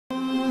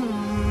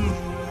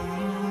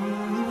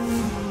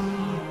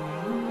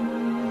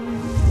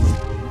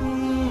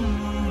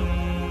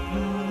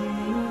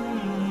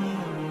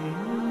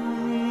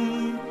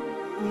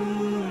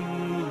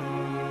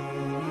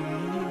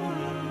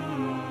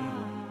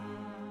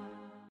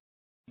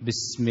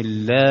بسم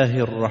الله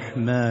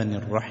الرحمن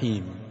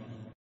الرحيم.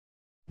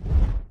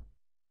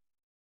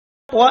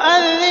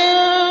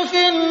 وأذن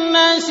في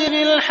الناس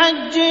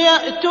بالحج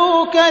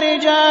يأتوك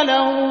رجالا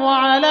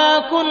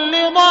وعلى كل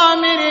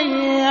ضامر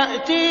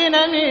يأتين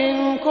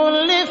من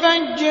كل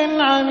فج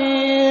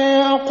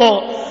عميق.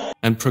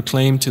 And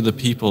proclaim to the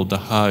people the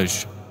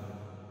Hajj.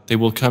 They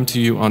will come to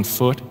you on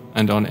foot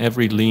and on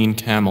every lean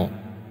camel.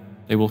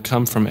 They will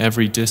come from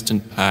every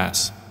distant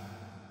pass.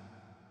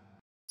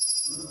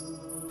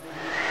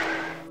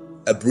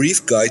 A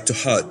brief guide to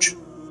Hajj.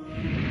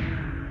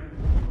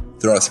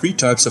 There are three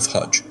types of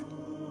Hajj.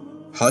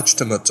 Hajj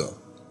Tamattu,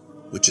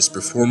 which is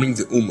performing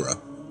the Umrah,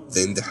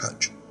 then the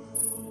Hajj.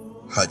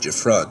 Hajj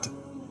Ifrad,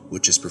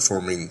 which is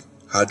performing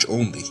Hajj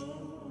only.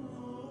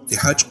 The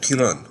Hajj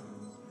Qiran,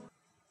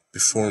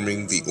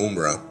 performing the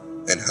Umrah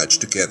and Hajj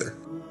together.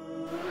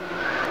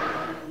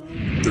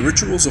 The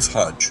rituals of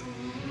Hajj.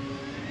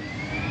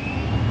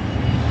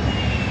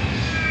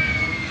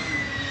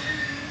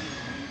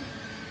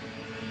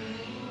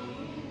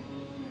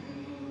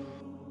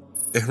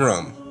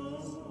 Ihram,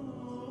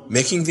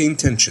 making the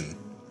intention,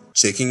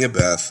 taking a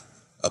bath,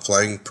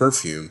 applying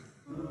perfume,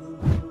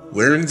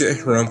 wearing the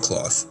Ihram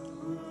cloth,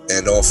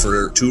 and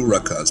offer 2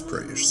 rak'ahs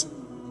prayers.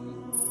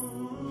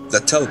 The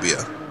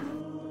Talbiyah.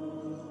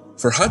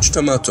 For Hajj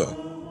Tamattu,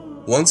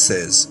 one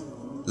says,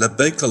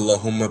 Labbaik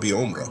Allahumma bi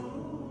Umrah.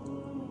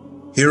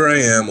 Here I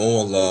am, O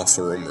Allah,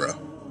 for Umrah.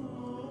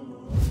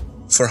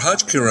 For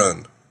Hajj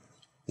Qiran,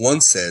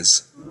 one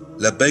says,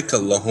 Labbaik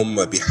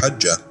Allahumma bi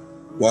Hajjah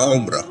wa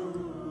Umrah.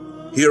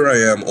 Here I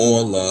am, O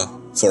Allah,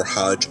 for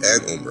Hajj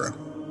and Umrah.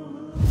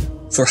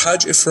 For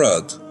Hajj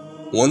Ifrad,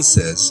 one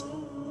says,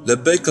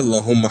 Labbaik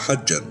Allahumma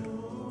Hajjan.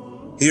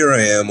 Here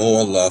I am, O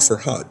Allah, for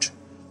Hajj.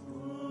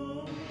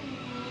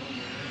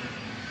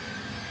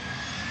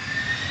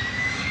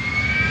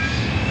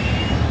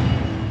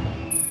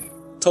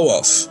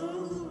 Tawaf.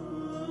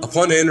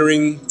 Upon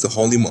entering the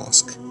Holy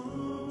Mosque,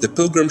 the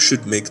pilgrim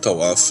should make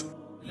tawaf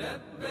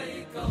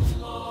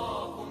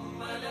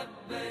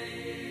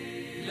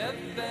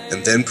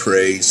and then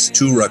prays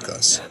 2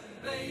 rak'ahs.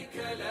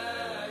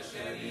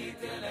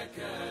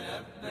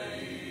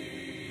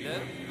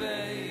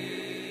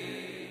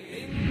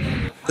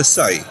 The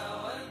Sa'i.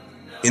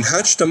 In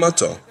Hajj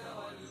Tamattu,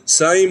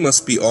 Sa'i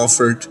must be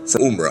offered for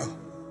Umrah,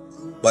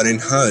 but in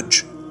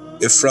Hajj,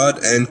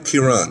 Ifrad and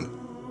Qiran,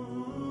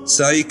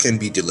 Sa'i can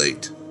be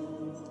delayed.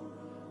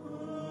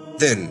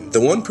 Then, the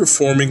one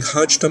performing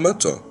Hajj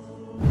Tamattu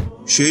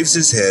shaves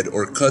his head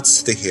or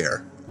cuts the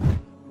hair.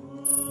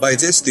 By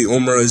this, the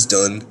Umrah is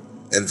done,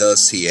 and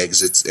thus he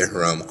exits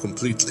Ihram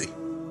completely.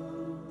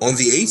 On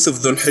the 8th of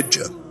Dhul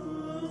Hijjah,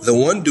 the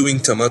one doing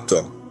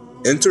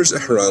Tamattu enters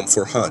Ihram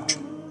for Hajj,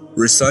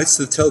 recites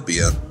the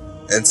Talbiyah,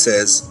 and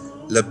says,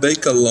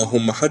 Labbaik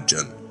Allahumma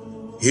Hajjan.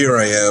 Here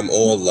I am,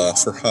 O Allah,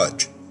 for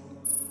Hajj.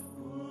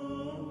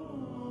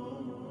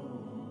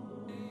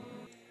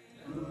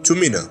 To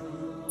Mina.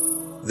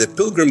 The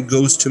pilgrim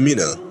goes to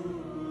Mina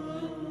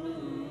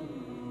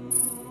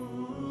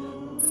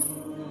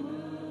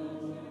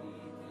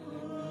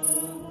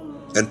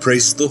and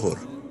prays Dhuhr,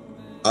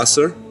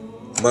 Asr,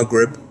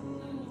 Maghrib,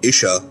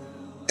 Isha,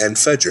 and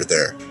Fajr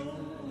there.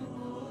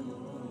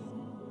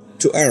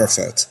 To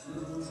Arafat.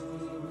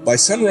 By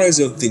sunrise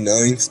of the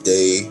 9th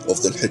day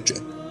of Dhul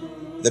Hijjah,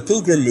 the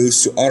pilgrim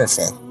moves to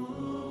Arafah.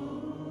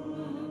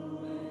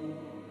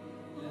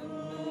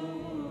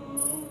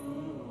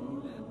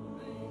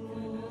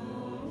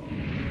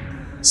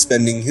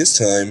 Spending his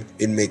time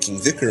in making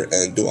dhikr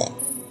and dua.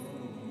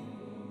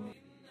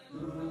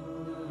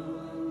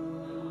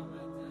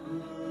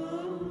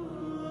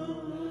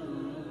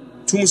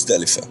 To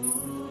Muzdalifah.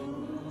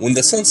 When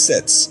the sun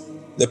sets,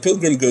 the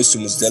pilgrim goes to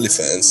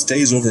Muzdalifah and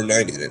stays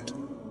overnight in it.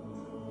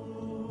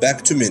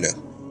 Back to Mina.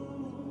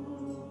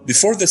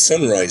 Before the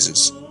sun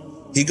rises,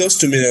 he goes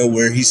to Mina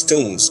where he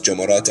stones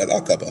Jamarat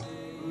al-Aqaba,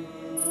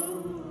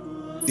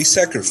 the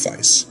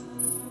sacrifice.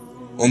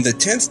 On the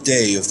 10th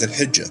day of the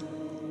Hijjah,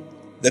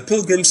 the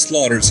pilgrim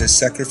slaughters his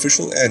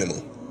sacrificial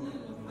animal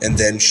and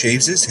then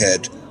shaves his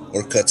head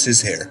or cuts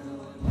his hair.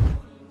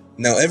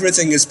 Now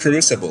everything is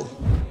permissible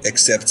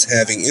except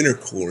having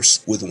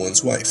intercourse with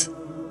one's wife.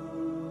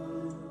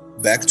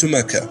 Back to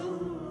Mecca.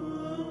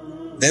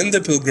 Then the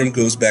pilgrim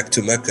goes back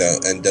to Mecca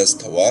and does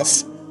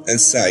tawaf and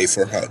sa'i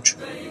for Hajj.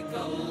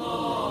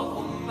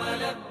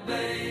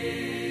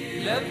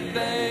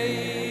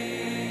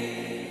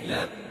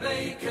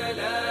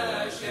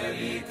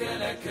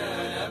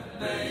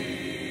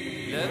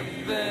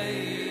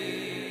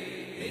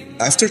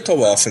 After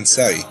tawaf and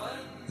sa'i,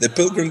 the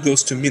pilgrim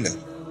goes to Mina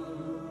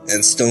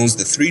and stones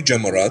the 3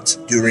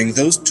 jamarat during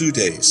those 2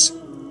 days.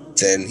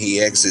 Then he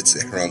exits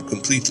Ihram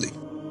completely.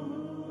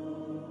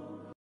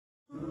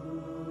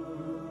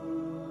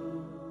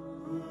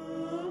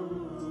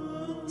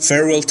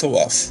 Farewell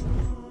Tawaf.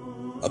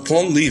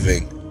 Upon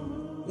leaving,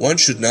 one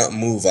should not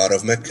move out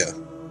of Mecca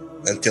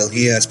until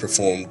he has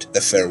performed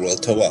the farewell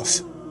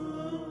Tawaf.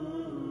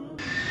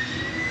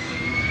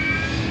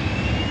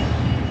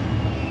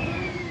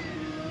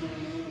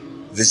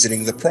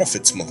 Visiting the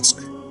Prophet's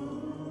Mosque.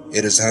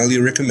 it is highly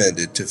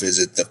recommended to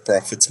visit the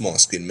Prophet's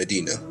Mosque in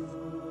Medina.